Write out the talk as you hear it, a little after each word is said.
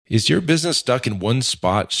Is your business stuck in one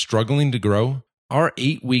spot, struggling to grow? Our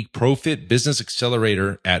 8-week ProFit Business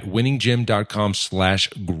Accelerator at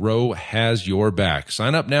winninggym.com/grow has your back.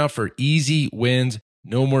 Sign up now for easy wins,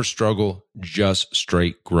 no more struggle, just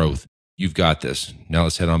straight growth. You've got this. Now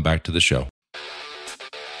let's head on back to the show.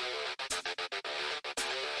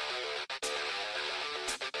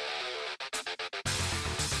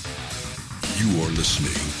 You are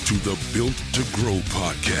listening to the Built to Grow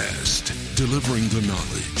podcast, delivering the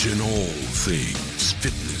knowledge in all things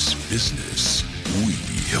fitness business. We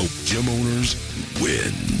help gym owners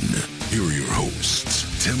win. Here are your hosts,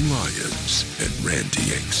 Tim Lyons and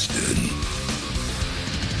Randy Engston.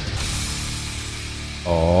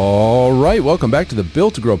 All right, welcome back to the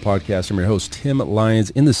Built to Grow podcast. I'm your host, Tim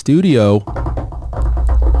Lyons, in the studio.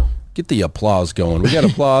 Get the applause going. We got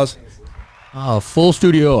applause. Full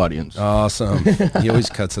studio audience. Awesome. He always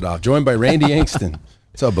cuts it off. Joined by Randy Engston.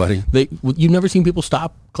 What's up, buddy? You've never seen people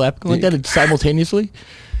stop clapping like that simultaneously?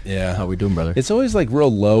 Yeah. How we doing, brother? It's always like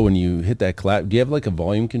real low when you hit that clap. Do you have like a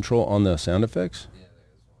volume control on the sound effects? Yeah,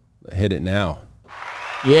 there is one. Hit it now.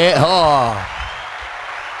 Yeah. Oh.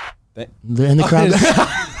 Then the crowd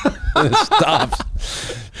it stops.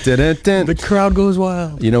 Dun-dun-dun. The crowd goes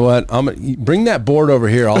wild. You know what? I'm gonna bring that board over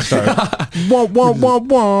here. I'll start. Wah, wah, wah,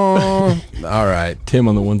 wah. All right. Tim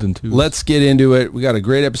on the ones and twos. Let's get into it. We got a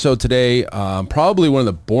great episode today. Probably one of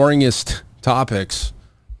the boringest topics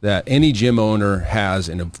that any gym owner has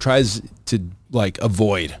and tries to like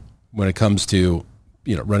avoid when it comes to,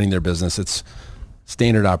 you know, running their business. It's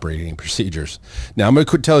standard operating procedures. Now I'm going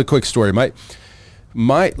to tell a quick story.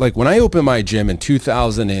 Like when I opened my gym in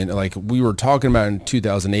 2000 and like we were talking about in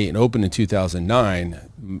 2008 and opened in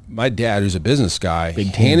 2009, my dad, who's a business guy,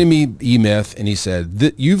 handed me E-Myth and he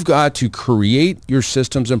said, you've got to create your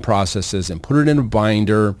systems and processes and put it in a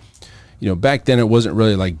binder. You know, back then it wasn't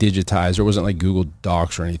really like digitized. It wasn't like Google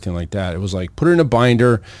Docs or anything like that. It was like put it in a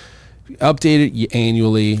binder, update it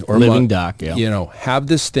annually or living doc, yeah. You know, have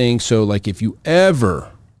this thing. So like if you ever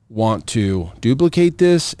want to duplicate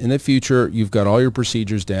this in the future, you've got all your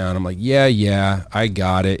procedures down. I'm like, yeah, I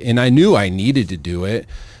got it. And I knew I needed to do it,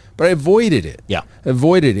 but I avoided it. Yeah.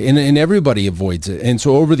 Avoided it. And everybody avoids it. And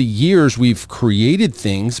so over the years, we've created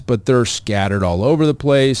things, but they're scattered all over the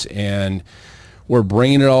place. And we're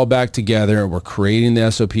bringing it all back together. We're creating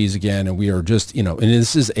the SOPs again. And we are just, you know, and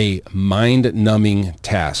this is a mind-numbing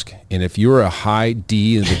task. And if you're a high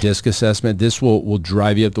D in the DISC assessment, this will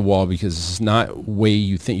drive you up the wall because this is not the way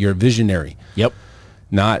you think. You're a visionary. Yep.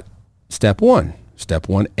 Not step 1, step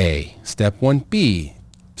 1A, step 1B,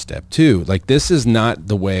 step 2. Like this is not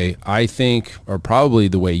the way I think or probably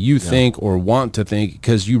the way you think or want to think,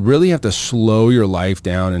 because you really have to slow your life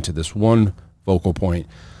down into this one focal point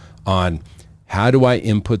on how do I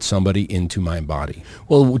input somebody into my body?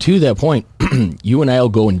 Well, to that point, you and I will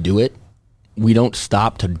go and do it. We don't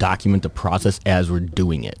stop to document the process as we're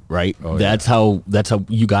doing it, right? Oh, that's how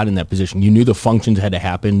you got in that position. You knew the functions had to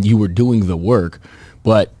happen. You were doing the work,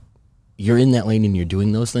 but you're in that lane and you're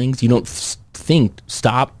doing those things. You don't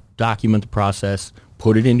stop, document the process,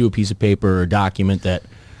 put it into a piece of paper or a document that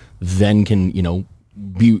then can, you know,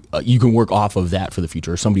 you can work off of that for the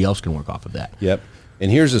future, or somebody else can work off of that. Yep. And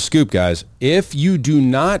here's the scoop, guys. If you do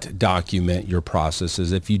not document your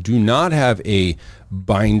processes, if you do not have a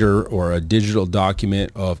binder or a digital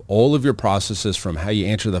document of all of your processes from how you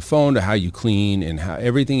answer the phone to how you clean and how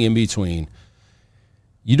everything in between,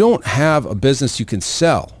 you don't have a business you can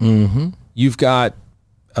sell. Mm-hmm. You've got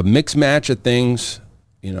a mixed match of things,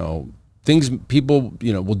 you know, things people,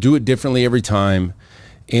 you know, will do it differently every time.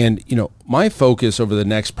 And, you know, my focus over the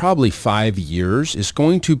next probably 5 years is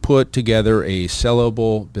going to put together a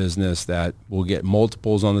sellable business that will get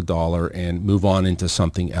multiples on the dollar and move on into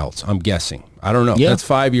something else. I'm guessing. I don't know. Yeah. That's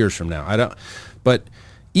 5 years from now. But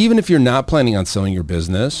even if you're not planning on selling your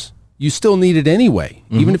business, you still need it anyway.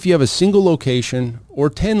 Mm-hmm. Even if you have a single location or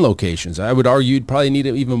 10 locations, I would argue you'd probably need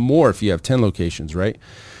it even more if you have 10 locations, right?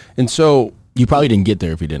 And so you probably didn't get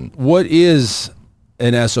there if you didn't. What is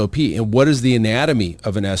an SOP and what is the anatomy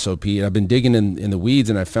of an SOP? And I've been digging in the weeds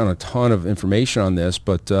and I found a ton of information on this,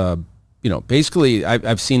 but you know, basically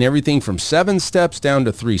I've seen everything from 7 steps down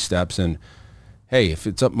to 3 steps. And hey, if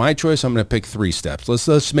it's up my choice, I'm going to pick 3 steps.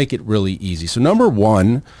 Let's make it really easy. So number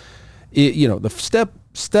 1, you know, the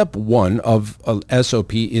step 1 of a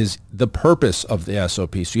SOP is the purpose of the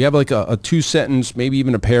SOP. So you have like a 2-sentence, maybe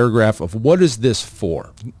even a paragraph of what is this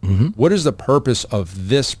for? Mm-hmm. What is the purpose of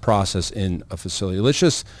this process in a facility?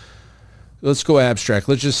 Let's go abstract.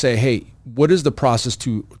 Let's just say, hey, what is the process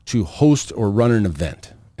to host or run an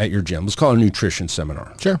event at your gym. Let's call it a nutrition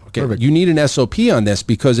seminar. Sure. Okay. Perfect. You need an SOP on this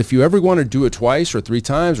because if you ever want to do it twice or 3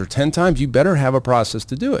 times or 10 times, you better have a process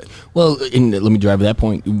to do it. Well, and let me drive that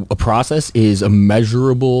point. A process is a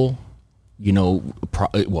measurable,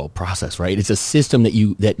 process, right? It's a system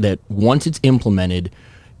that once it's implemented,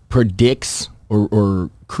 predicts or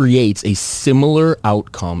creates a similar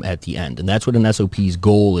outcome at the end. And that's what an SOP's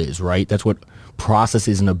goal is, right? That's what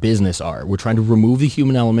processes in a business are. We're trying to remove the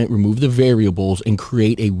human element, remove the variables, and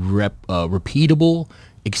create a repeatable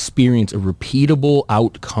experience, a repeatable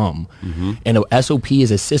outcome. And a SOP is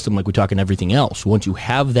a system like we talk in everything else. Once you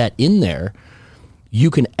have that in there, you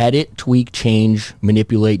can edit, tweak, change,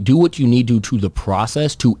 manipulate, do what you need to the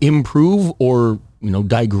process to improve or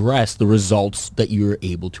digress the results that you're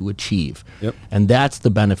able to achieve. Yep. And that's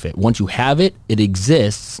the benefit. Once you have it, it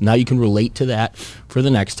exists. Now you can relate to that for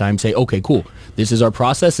the next time. Say, okay, cool. This is our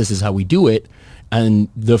process. This is how we do it. And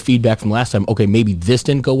the feedback from last time, okay, maybe this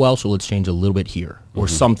didn't go well, so let's change a little bit here or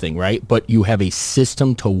something, right? But you have a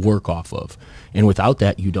system to work off of. And without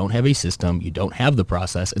that, you don't have a system, you don't have the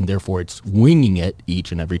process, and therefore it's winging it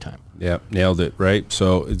each and every time. Yeah, nailed it, right?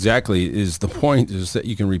 So exactly is the point is that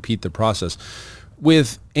you can repeat the process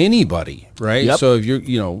with anybody, right? Yep. So if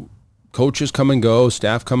you're, coaches come and go,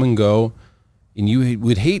 staff come and go, and you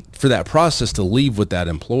would hate for that process to leave with that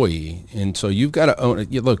employee. And so you've got to own it.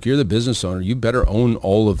 Look, you're the business owner. You better own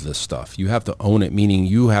all of this stuff. You have to own it, meaning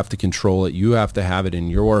you have to control it. You have to have it in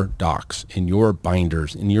your docs, in your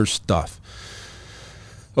binders, in your stuff.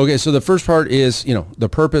 Okay, so the first part is, the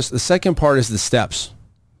purpose. The second part is the steps.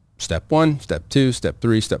 Step 1, step 2, step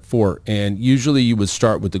 3, step 4. And usually you would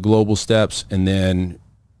start with the global steps and then,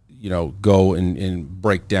 go and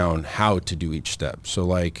break down how to do each step. So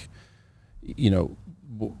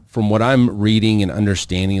from what I'm reading and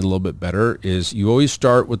understanding a little bit better is you always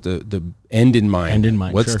start with the end in mind. End in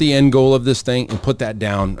mind, What's sure. the end goal of this thing? And put that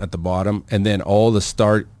down at the bottom. And then all the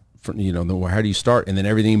start, how do you start? And then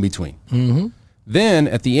everything in between. Mm-hmm. Then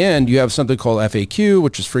at the end, you have something called FAQ,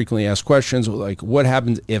 which is frequently asked questions, like what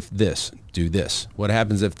happens if this? Do this. What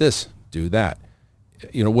happens if this? Do that.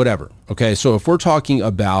 Whatever. Okay, so if we're talking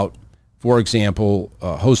about, for example,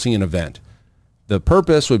 hosting an event, the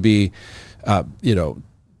purpose would be,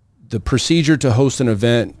 the procedure to host an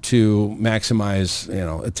event to maximize,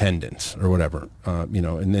 attendance or whatever,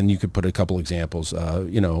 and then you could put a couple examples,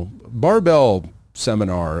 barbell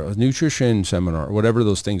seminar, a nutrition seminar, whatever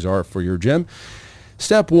those things are for your gym.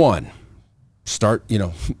 Step 1, start,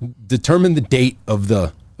 determine the date of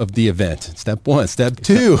the event. Step 1. Step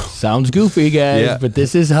 2. Sounds goofy, guys, Yeah. but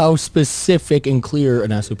this is how specific and clear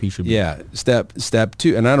an SOP should be. Yeah. Step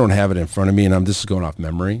 2, and I don't have it in front of me, and this is going off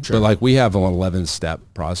memory, Sure. but we have an 11-step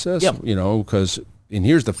process, Yep. because, and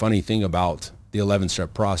here's the funny thing about the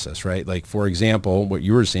 11-step process, right? Like, for example, what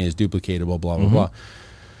you were saying is duplicatable, blah, blah, blah.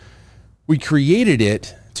 We created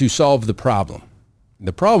it to solve the problem.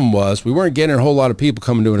 The problem was we weren't getting a whole lot of people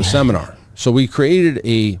coming to a seminar. So we created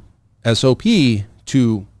a SOP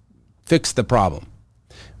to fix the problem.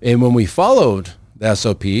 And when we followed the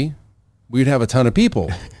SOP, we'd have a ton of people.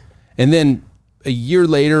 And then a year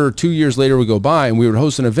later or 2 years later, we go by and we would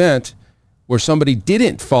host an event where somebody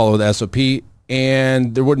didn't follow the SOP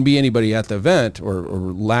and there wouldn't be anybody at the event or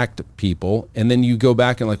lacked people. And then you go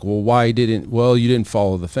back and you didn't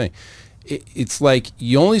follow the thing. It's like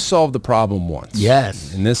you only solve the problem once.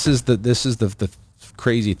 Yes. And this is the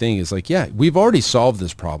crazy thing is we've already solved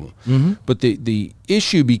this problem. But the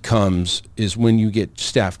issue is when you get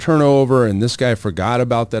staff turnover and this guy forgot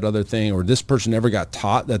about that other thing, or this person never got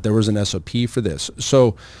taught that there was an SOP for this.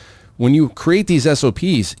 So when you create these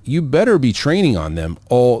SOPs, you better be training on them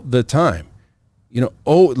all the time.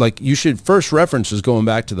 You should first reference is going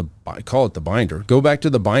back to I call it the binder. Go back to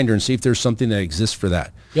the binder and see if there's something that exists for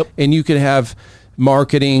that. Yep. And you could have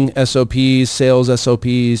marketing SOPs, sales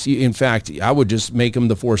SOPs. In fact, I would just make them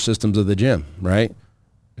the 4 systems of the gym, right?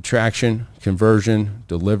 Attraction, conversion,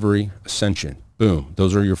 delivery, ascension. Boom.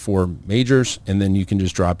 Those are your 4 majors. And then you can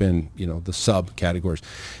just drop in, the sub categories.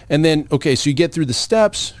 And then, okay, so you get through the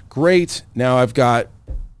steps. Great. Now I've got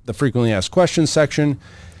the frequently asked questions section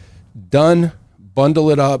done.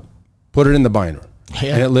 Bundle it up, put it in the binder,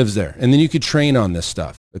 and it lives there. And then you could train on this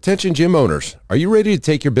stuff. Attention gym owners, are you ready to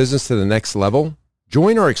take your business to the next level?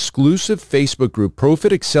 Join our exclusive Facebook group,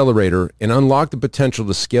 Profit Accelerator, and unlock the potential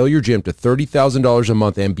to scale your gym to $30,000 a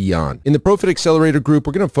month and beyond. In the Profit Accelerator group,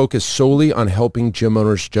 we're going to focus solely on helping gym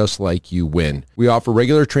owners just like you win. We offer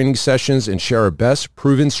regular training sessions and share our best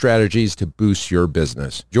proven strategies to boost your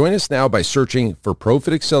business. Join us now by searching for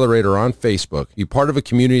Profit Accelerator on Facebook. Be part of a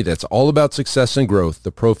community that's all about success and growth,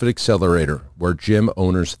 the Profit Accelerator, where gym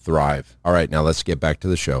owners thrive. All right, now let's get back to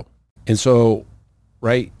the show. And so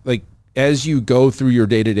right? Like as you go through your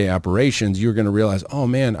day-to-day operations, you're going to realize, oh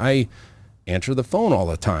man, I answer the phone all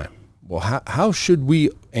the time. Well, how should we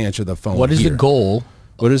answer the phone? What is the goal?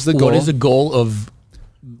 What is the goal? What is the goal of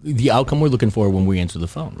the outcome we're looking for when we answer the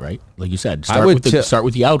phone, right? Like you said, start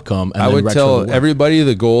with the outcome. And I then would tell everybody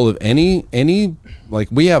the goal of any like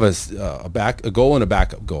we have a goal and a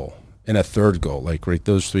backup goal and a third goal, like right,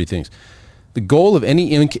 those three things. The goal of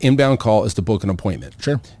any inbound call is to book an appointment.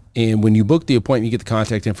 Sure. And when you book the appointment, you get the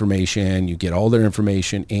contact information, you get all their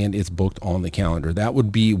information, and it's booked on the calendar. That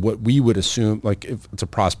would be what we would assume, like if it's a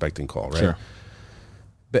prospecting call, right? Sure.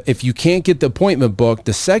 But if you can't get the appointment booked,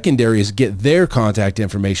 the secondary is get their contact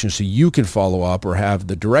information so you can follow up or have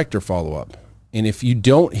the director follow up. And if you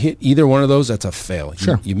don't hit either one of those, that's a fail.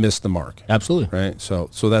 Sure. You missed the mark. Absolutely. Right? So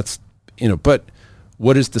that's, but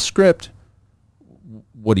what is the script?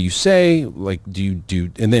 What do you say? Like, do you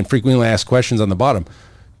do, and then frequently asked questions on the bottom.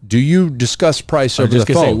 Do you discuss price over the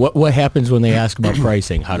phone? Say, what happens when they ask about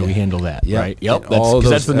pricing? How do we handle that? Yeah. Right. Yep.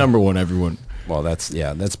 That's the number one, everyone. Well,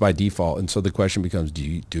 that's by default. And so the question becomes, do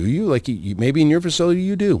you like you maybe in your facility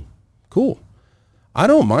you do? Cool. I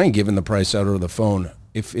don't mind giving the price out over the phone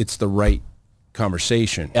if it's the right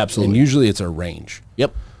conversation. Absolutely. And usually it's a range.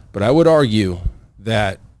 Yep. But I would argue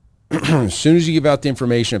that as soon as you give out the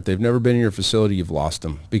information, if they've never been in your facility, you've lost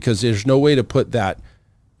them, because there's no way to put that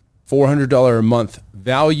 $400 a month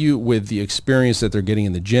value with the experience that they're getting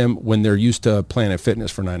in the gym when they're used to Planet Fitness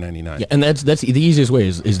for $9.99. Yeah, and that's the easiest way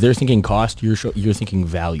is they're thinking cost, you're thinking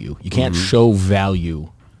value. You can't show value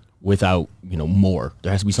without more.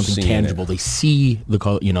 There has to be something Seeing tangible. it. They see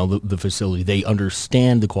the facility. They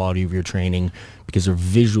understand the quality of your training because they're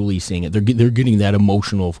visually seeing it. They're getting that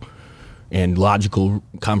emotional and logical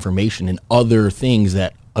confirmation and other things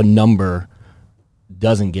that a number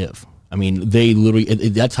doesn't give. I mean, they literally,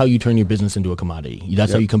 that's how you turn your business into a commodity.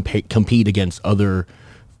 That's how you compete against other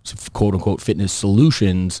quote unquote fitness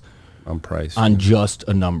solutions On price. on just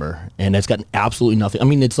a number. And that's got absolutely nothing. I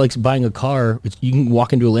mean, it's like buying a car. You can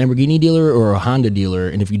walk into a Lamborghini dealer or a Honda dealer,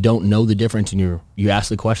 and if you don't know the difference and you ask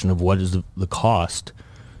the question of what is the cost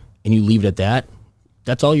and you leave it at that,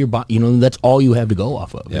 that's all that's all you have to go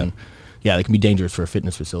off of. Yeah. And yeah, it can be dangerous for a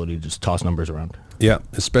fitness facility to just toss numbers around. Yeah,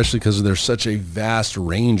 especially because there's such a vast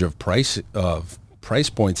range of price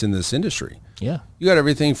points in this industry. Yeah. You got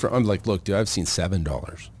everything from, I'm like, look, dude, I've seen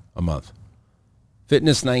 $7 a month.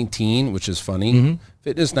 Fitness 19, which is funny.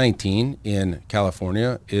 Fitness 19 in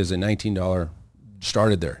California is a $19,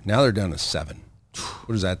 started there. Now they're down to $7.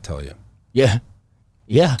 What does that tell you? Yeah.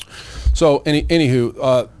 Yeah. So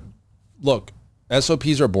anywho, look,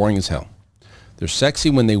 SOPs are boring as hell. They're sexy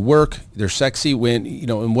when they work. They're sexy when,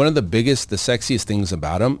 and one of the sexiest things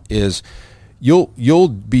about them is you'll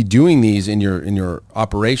be doing these in your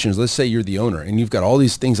operations. Let's say you're the owner and you've got all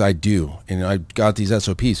these things I do and I've got these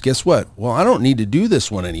SOPs. Guess what? Well, I don't need to do this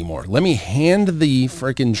one anymore. Let me hand the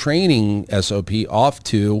freaking training SOP off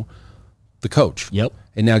to the coach. Yep.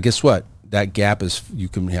 And now guess what? That gap is, you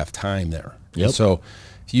can have time there. Yep. And so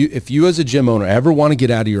if you as a gym owner ever want to get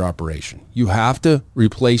out of your operation, you have to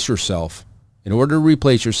replace yourself. In order to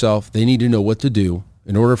replace yourself, they need to know what to do.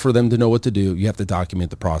 In order for them to know what to do, you have to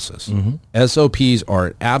document the process. SOPs are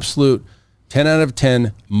an absolute 10 out of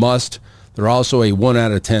 10 must. They're also a 1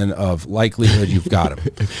 out of 10 of likelihood you've got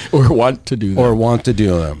them. Or want to do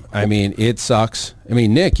them. I mean, it sucks. I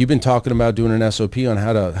mean, Nick, you've been talking about doing an SOP on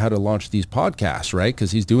how to launch these podcasts, right?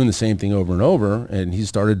 Because he's doing the same thing over and over, and he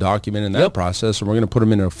started documenting that process, and we're going to put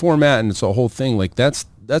them in a format, and it's a whole thing. Like, that's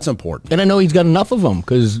important. And I know he's got enough of them,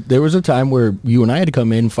 because there was a time where you and I had to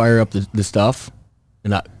come in, fire up the stuff,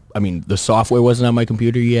 and I mean, the software wasn't on my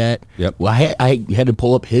computer yet. Yep. Well, I had to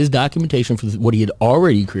pull up his documentation for what he had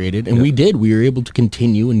already created, and we did. We were able to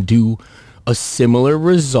continue and do a similar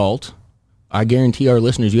result. I guarantee our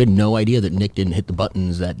listeners, you had no idea that Nick didn't hit the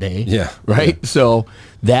buttons that day. Yeah. Right? Yeah. So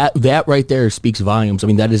that right there speaks volumes. I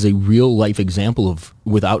mean, that is a real life example of,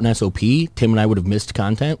 without an SOP, Tim and I would have missed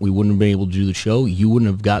content. We wouldn't have been able to do the show. You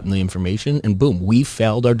wouldn't have gotten the information. And boom, we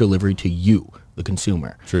failed our delivery to you, the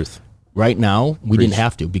consumer. Truth. Right now, we didn't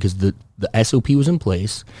have to, because the SOP was in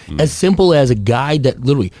place. As simple as a guide that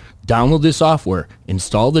literally download this software,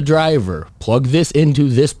 install the driver, plug this into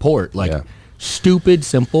this port. Like stupid,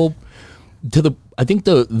 simple. I think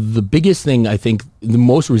the biggest thing, I think the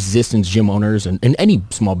most resistance gym owners and any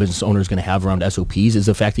small business owner is going to have around SOPs is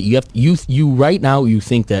the fact that you right now you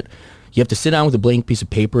think that you have to sit down with a blank piece of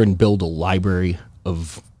paper and build a library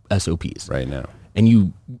of SOPs. Right now. And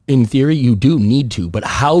you, in theory, you do need to, but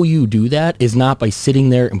how you do that is not by sitting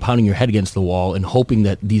there and pounding your head against the wall and hoping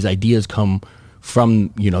that these ideas come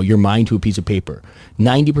from, your mind to a piece of paper.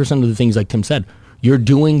 90% of the things, like Tim said, You're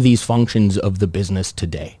doing these functions of the business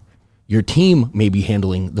today. Your team may be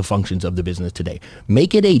handling the functions of the business today.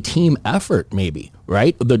 Make it a team effort, maybe,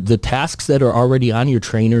 right? The tasks that are already on your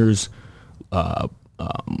trainer's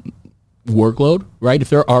workload, right? If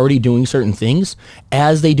they're already doing certain things,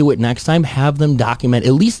 as they do it next time, have them document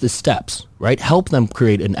at least the steps, right? Help them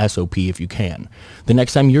create an SOP if you can. The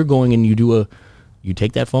next time you're going and you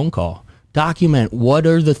take that phone call, document what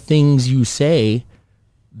are the things you say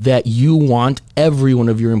that you want every one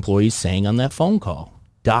of your employees saying on that phone call.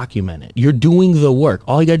 Document it. You're doing the work.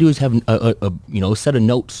 All you got to do is have a set of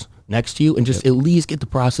notes next to you and just at least get the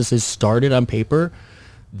processes started on paper.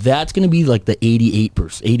 That's going to be like the 88%,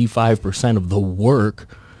 85% of the work.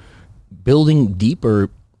 Building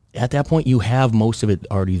deeper, at that point, you have most of it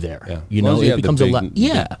already there. Yeah. It becomes a lot.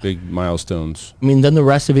 Yeah. Big milestones. I mean, then the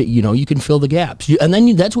rest of it, you can fill the gaps. And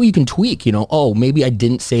then that's where you can tweak, maybe I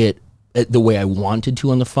didn't say it the way I wanted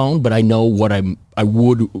to on the phone, but I know what I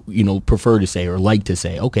would, prefer to say or like to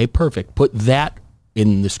say. Okay, perfect. Put that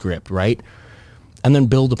in the script, right? And then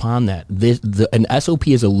build upon that. An SOP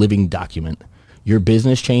is a living document. Your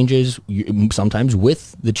business changes, sometimes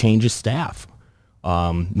with the change of staff.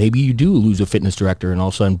 Maybe you do lose a fitness director and all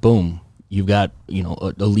of a sudden, boom, you've got,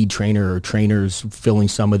 a lead trainer or trainers filling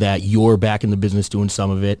some of that. You're back in the business doing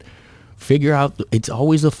some of it. Figure out, it's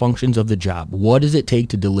always the functions of the job. What does it take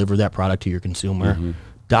to deliver that product to your consumer? Mm-hmm.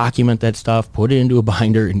 Document that stuff, put it into a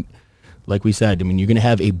binder. And like we said, you're going to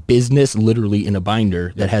have a business literally in a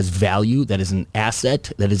binder that has value, that is an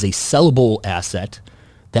asset, that is a sellable asset.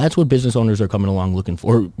 That's what business owners are coming along looking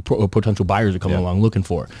for, or potential buyers are coming along looking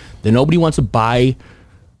for. Then nobody wants to buy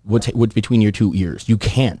what's between your two ears. You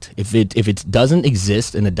can't. If it doesn't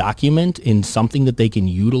exist in a document, in something that they can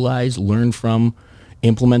utilize, learn from,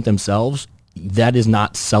 implement themselves, that is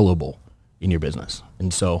not sellable in your business.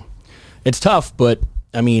 And so it's tough, but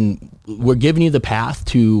we're giving you the path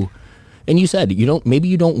to, and you said maybe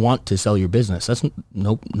you don't want to sell your business. That's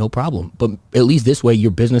no problem. But at least this way your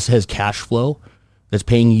business has cash flow that's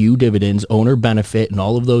paying you dividends, owner benefit, and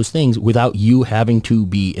all of those things without you having to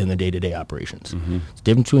be in the day-to-day operations. Mm-hmm. It's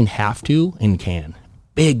different between have to and can.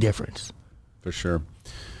 Big difference. For sure.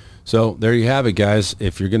 So there you have it, guys.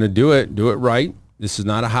 If you're going to do it right. This is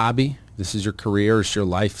not a hobby. This is your career. It's your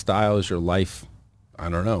lifestyle. It's your life. I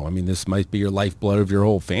don't know. this might be your lifeblood of your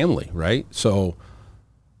whole family, right? So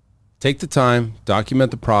take the time,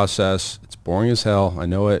 document the process. It's boring as hell. I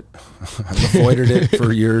know it. I've avoided it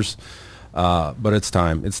for years. But it's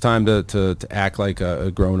time. It's time to act like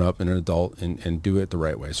a grown-up and an adult and do it the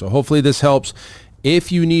right way. So hopefully this helps.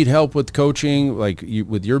 If you need help with coaching,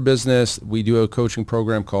 with your business, we do a coaching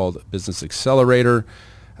program called Business Accelerator.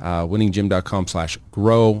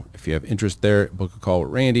 winninggym.com/grow. If you have interest there, book a call with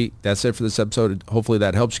Randy. That's it for this episode. Hopefully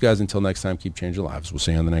that helps you guys. Until next time, keep changing lives. We'll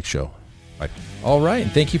see you on the next show. Bye. All right.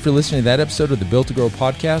 And thank you for listening to that episode of the Built to Grow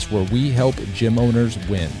podcast, where we help gym owners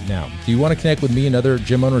win. Now, do you want to connect with me and other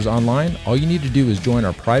gym owners online? All you need to do is join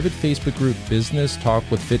our private Facebook group, Business Talk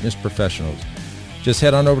with Fitness Professionals. Just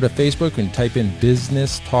head on over to Facebook and type in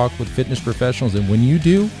Business Talk with Fitness Professionals. And when you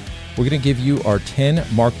do, we're going to give you our 10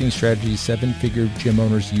 marketing strategies 7-figure gym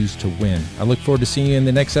owners use to win. I look forward to seeing you in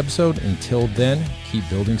the next episode. Until then, keep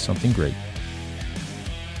building something great.